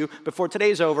 yes, you. Before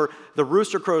today's over, the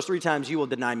rooster crows 3 times, you will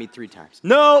deny me 3 times.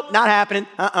 No, not happening.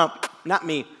 Not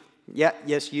me. Yeah,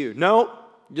 yes, you. No,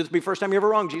 this will be the first time you're ever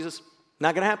wrong, Jesus.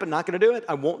 Not going to happen, not going to do it.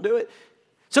 I won't do it.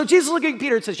 So Jesus looks at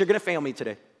Peter and says, you're going to fail me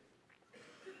today.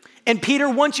 And Peter,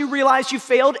 once you realized you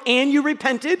failed and you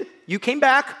repented, you came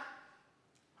back,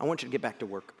 I want you to get back to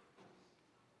work.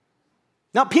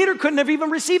 Now, Peter couldn't have even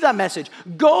received that message.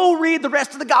 Go read the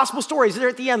rest of the gospel stories. They're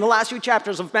at the end, the last few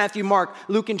chapters of Matthew, Mark,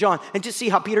 Luke, and John, and just see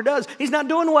how Peter does. He's not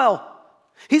doing well.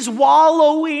 He's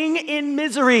wallowing in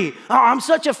misery. Oh, I'm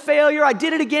such a failure. I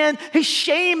did it again. His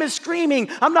shame is screaming.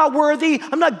 I'm not worthy.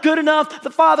 I'm not good enough. The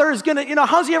Father is going to,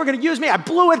 how's he ever going to use me? I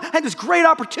blew it. I had this great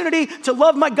opportunity to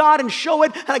love my God and show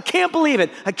it, and I can't believe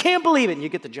it. I can't believe it. And you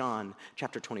get to John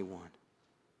chapter 21.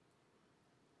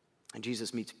 And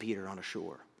Jesus meets Peter on a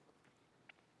shore.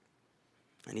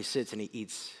 And he sits and he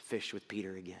eats fish with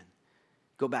Peter again.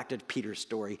 Go back to Peter's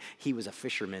story. He was a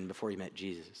fisherman before he met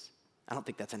Jesus. I don't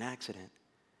think that's an accident.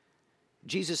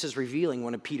 Jesus is revealing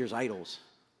one of Peter's idols.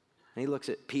 And he looks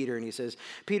at Peter and he says,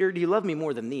 Peter, do you love me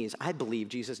more than these? I believe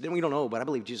Jesus. We don't know, but I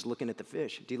believe Jesus looking at the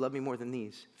fish. Do you love me more than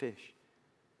these fish?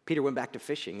 Peter went back to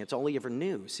fishing. It's all he ever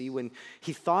knew. See, when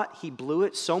he thought he blew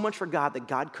it so much for God that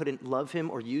God couldn't love him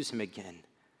or use him again,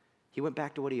 he went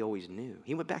back to what he always knew.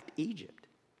 He went back to Egypt.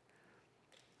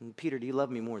 And Peter, do you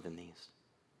love me more than these?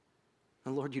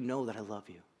 And Lord, you know that I love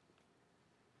you.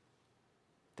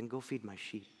 Then go feed my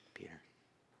sheep, Peter.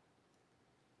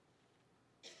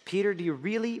 Peter, do you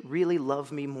really, really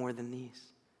love me more than these?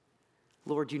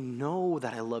 Lord, you know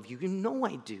that I love you. You know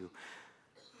I do.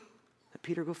 But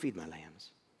Peter, go feed my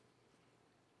lambs.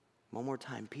 One more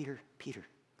time, Peter,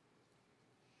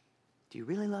 do you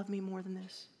really love me more than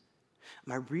this?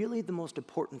 Am I really the most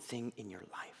important thing in your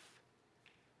life?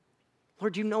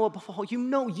 Lord, you know above all,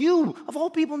 you of all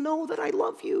people know that I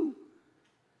love you.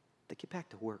 Then get back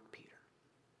to work, Peter.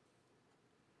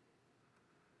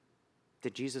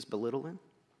 Did Jesus belittle him?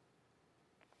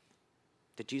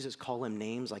 Did Jesus call him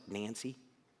names like Nancy?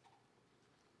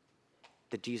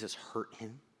 Did Jesus hurt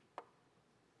him?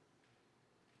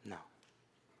 No.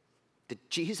 Did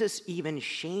Jesus even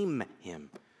shame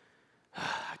him?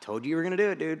 I told you were going to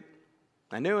do it, dude.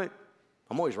 I knew it.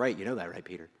 I'm always right. You know that, right,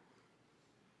 Peter?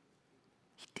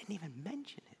 He didn't even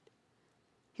mention it.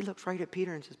 He looks right at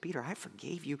Peter and says, Peter, I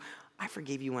forgave you. I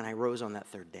forgave you when I rose on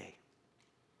that 3rd day.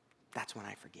 That's when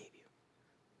I forgave you.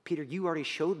 Peter, you already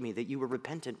showed me that you were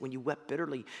repentant when you wept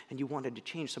bitterly and you wanted to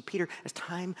change. So Peter, it's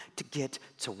time to get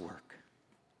to work.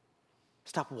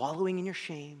 Stop wallowing in your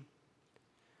shame.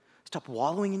 Stop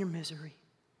wallowing in your misery.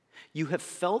 You have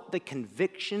felt the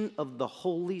conviction of the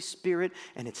Holy Spirit,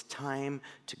 and it's time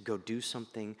to go do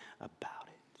something about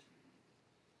it.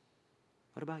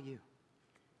 What about you?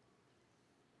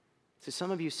 So some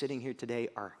of you sitting here today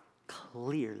are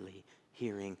clearly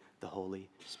hearing the Holy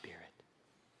Spirit.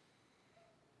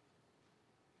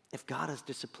 If God is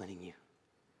disciplining you,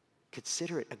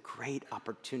 consider it a great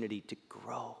opportunity to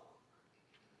grow.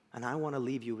 And I want to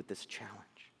leave you with this challenge.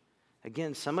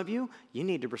 Again, some of you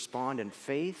need to respond in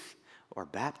faith or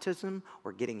baptism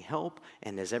or getting help.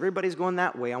 And as everybody's going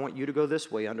that way, I want you to go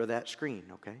this way under that screen,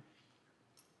 okay?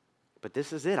 But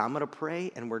this is it. I'm going to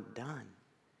pray and we're done.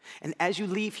 And as you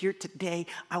leave here today,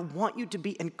 I want you to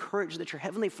be encouraged that your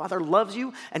Heavenly Father loves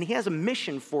you and He has a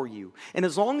mission for you. And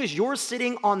as long as you're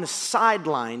sitting on the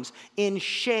sidelines in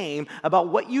shame about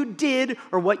what you did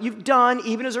or what you've done,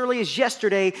 even as early as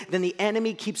yesterday, then the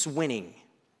enemy keeps winning.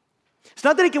 It's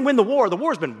not that he can win the war. The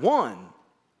war's been won.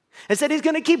 And said he's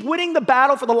going to keep winning the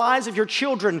battle for the lives of your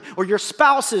children or your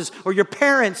spouses or your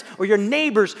parents or your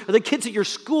neighbors or the kids at your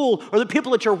school or the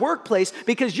people at your workplace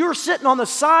because you're sitting on the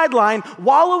sideline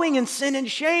wallowing in sin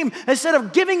and shame instead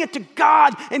of giving it to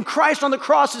God and Christ on the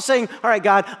cross and saying, all right,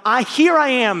 God, here I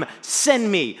am,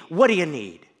 send me. What do you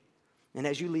need? And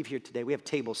as you leave here today, we have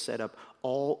tables set up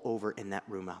all over in that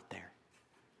room out there.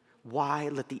 Why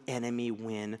let the enemy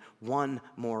win one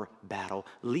more battle?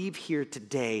 Leave here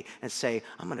today and say,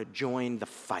 I'm going to join the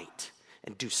fight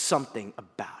and do something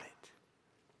about it.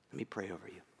 Let me pray over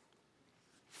you.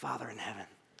 Father in heaven,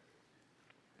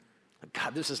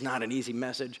 God, this is not an easy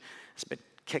message. It's been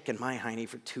kicking my hiney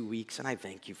for 2 weeks, and I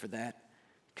thank you for that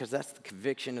because that's the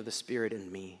conviction of the Spirit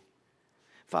in me.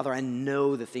 Father, I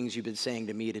know the things you've been saying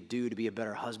to me to do to be a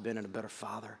better husband and a better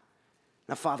father.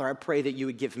 Now, Father, I pray that you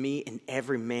would give me and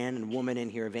every man and woman in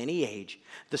here of any age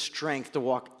the strength to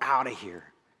walk out of here,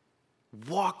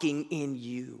 walking in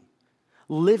you,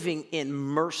 living in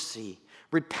mercy,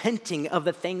 repenting of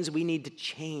the things we need to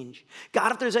change.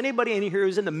 God, if there's anybody in here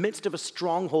who's in the midst of a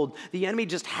stronghold, the enemy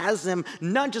just has them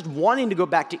not just wanting to go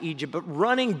back to Egypt, but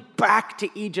running back to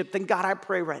Egypt, then God, I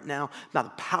pray right now, by the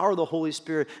power of the Holy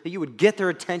Spirit, that you would get their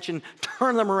attention,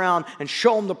 turn them around, and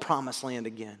show them the promised land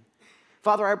again.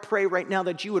 Father, I pray right now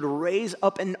that you would raise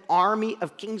up an army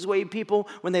of Kingsway people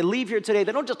when they leave here today.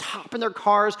 They don't just hop in their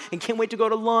cars and can't wait to go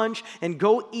to lunch and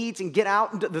go eat and get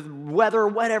out into the weather,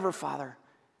 whatever, Father.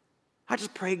 I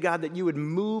just pray, God, that you would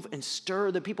move and stir.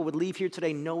 That people would leave here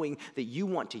today knowing that you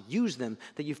want to use them,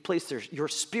 that you've placed your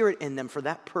spirit in them for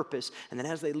that purpose. And then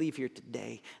as they leave here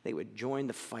today, they would join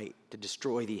the fight to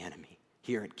destroy the enemy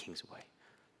here at Kingsway.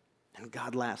 And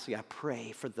God, lastly, I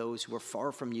pray for those who are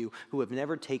far from you, who have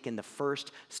never taken the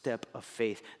first step of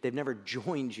faith. They've never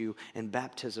joined you in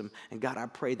baptism. And God, I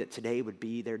pray that today would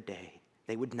be their day.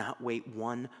 They would not wait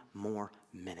one more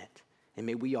minute. And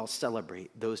may we all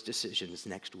celebrate those decisions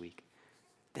next week.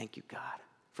 Thank you, God,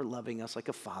 for loving us like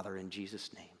a father in Jesus'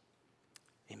 name.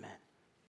 Amen.